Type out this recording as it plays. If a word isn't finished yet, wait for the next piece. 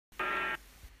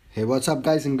Hey, what's up,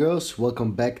 guys and girls?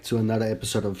 Welcome back to another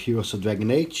episode of Heroes of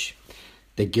Dragon Age.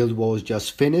 The guild war is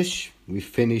just finished. We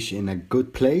finished in a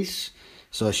good place.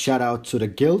 So a shout out to the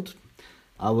guild.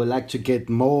 I would like to get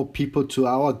more people to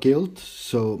our guild,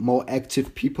 so more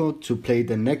active people to play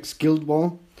the next guild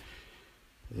war.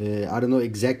 I don't know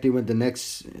exactly when the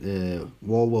next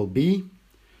war will be,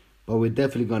 but we're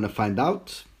definitely gonna find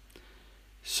out.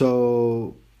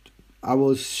 So I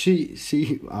will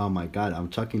see. Oh my god, I'm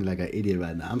talking like an idiot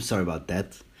right now. I'm sorry about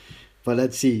that. But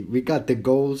let's see. We got the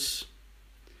goals,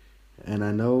 and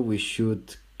I know we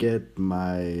should get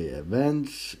my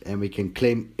events, and we can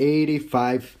claim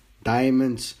 85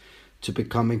 diamonds to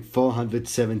becoming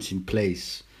 417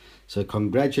 place. So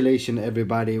congratulations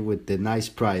everybody with the nice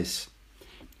prize.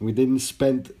 We didn't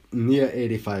spend near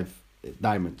 85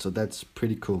 diamonds, so that's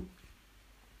pretty cool.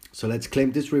 So let's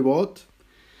claim this reward,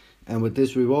 and with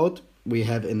this reward we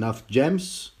have enough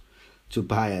gems to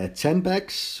buy a 10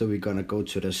 packs. So we're gonna go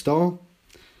to the store,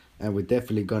 and we're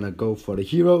definitely gonna go for the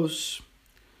heroes,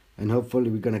 and hopefully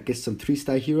we're gonna get some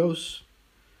 3-star heroes.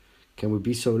 Can we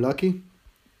be so lucky?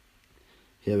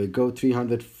 Here we go,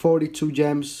 342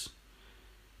 gems.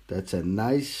 That's a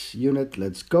nice unit.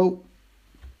 Let's go.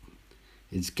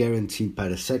 It's guaranteed by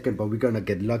the second, but we're gonna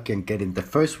get lucky and get in the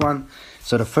first one.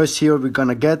 So the first hero we're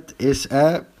gonna get is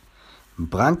a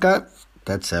Branka.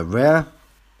 That's a rare.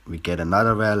 We get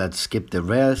another rare. Let's skip the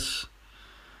rares.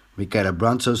 We get a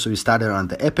Bronzo, so we started on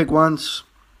the epic ones.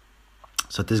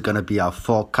 So this is gonna be our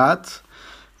 4 card.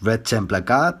 Red Templar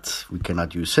Guard. We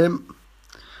cannot use him.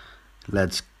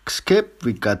 Let's skip.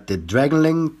 We got the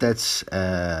Dragonling. That's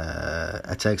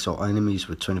attacks all enemies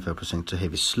with 25% to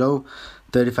heavy slow,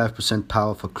 35%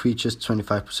 power for creatures,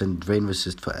 25% drain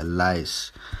resist for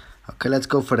allies. Okay, let's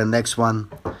go for the next one.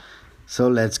 So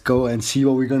let's go and see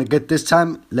what we're gonna get this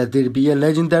time. Let it be a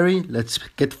legendary. Let's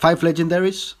get 5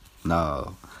 legendaries.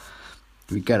 No.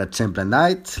 We got a Templar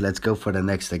Knight. Let's go for the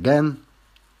next again.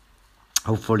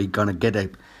 Hopefully gonna get a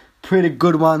pretty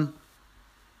good one.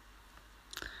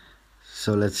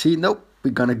 So let's see. Nope.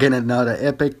 We're gonna get another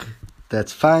epic.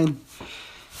 That's fine.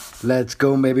 Let's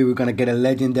go. Maybe we're gonna get a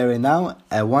legendary now.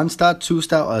 A 1-star,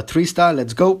 2-star, or a 3-star.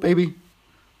 Let's go, baby.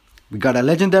 We got a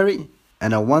legendary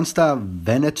and a 1-star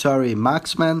Venatori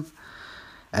Marksman.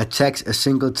 Attacks a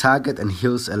single target and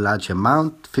heals a large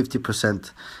amount.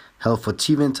 50% health for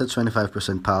T-Winter,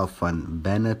 25% power for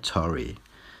Venatori.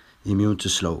 Immune to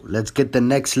slow. Let's get the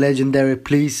next legendary,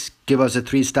 please. Give us a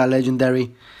 3-star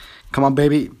legendary. Come on,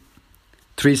 baby.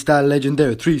 3-star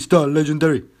legendary. 3-star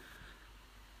legendary.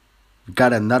 We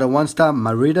got another 1-star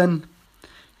Meridian.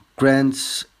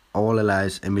 Grants all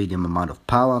allies a medium amount of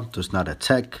power. Does not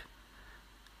attack.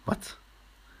 What?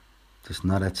 Does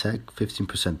not attack.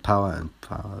 15% power and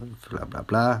power. Blah blah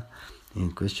blah.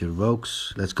 Increase your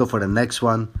rogues. Let's go for the next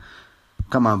one.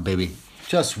 Come on, baby.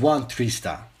 Just one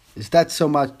 3-star. Is that so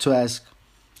much to ask?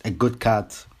 A good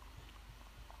card.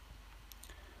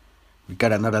 We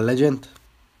got another legend.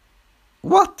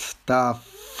 What the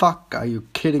fuck? Are you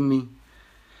kidding me?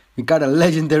 We got a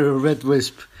legendary Red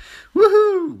Wisp.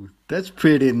 Woohoo! That's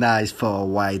pretty nice for a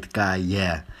white guy,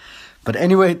 yeah. But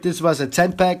anyway, this was a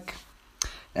 10 pack.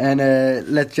 And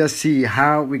let's just see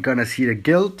how we're gonna see the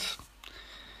guild.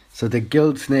 So the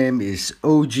guild's name is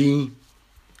OG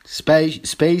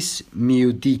Space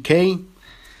Mew DK.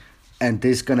 And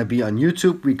this is gonna be on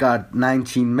YouTube. We got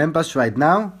 19 members right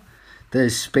now.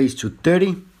 There's space to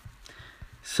 30.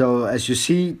 So as you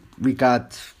see, we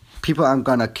got people I'm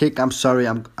gonna kick. I'm sorry,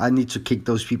 I need to kick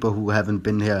those people who haven't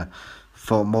been here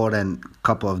for more than a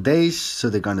couple of days. So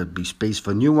they're gonna be space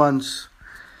for new ones.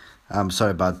 I'm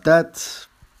sorry about that.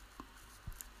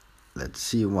 Let's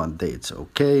see, 1 day it's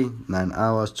okay. 9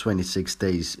 hours, 26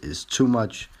 days is too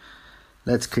much.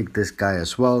 Let's kick this guy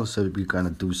as well. So we're gonna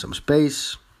do some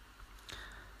space.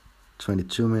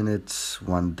 22 minutes,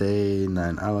 1 day,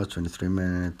 9 hours, 23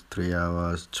 minutes, 3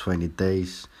 hours, 20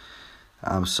 days.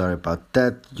 I'm sorry about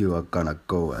that. You are gonna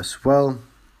go as well.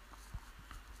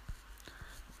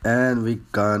 And we're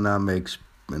gonna make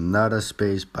another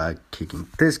space by kicking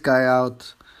this guy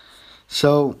out.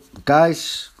 So,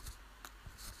 guys,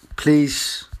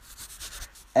 please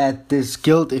add this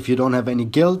guild. If you don't have any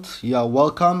guild, you are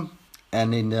welcome.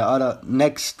 And in the other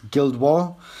next guild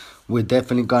war, we're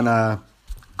definitely gonna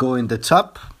go in the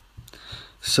top.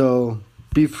 So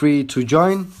be free to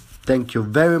join. Thank you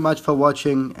very much for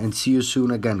watching, and see you soon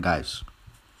again, guys.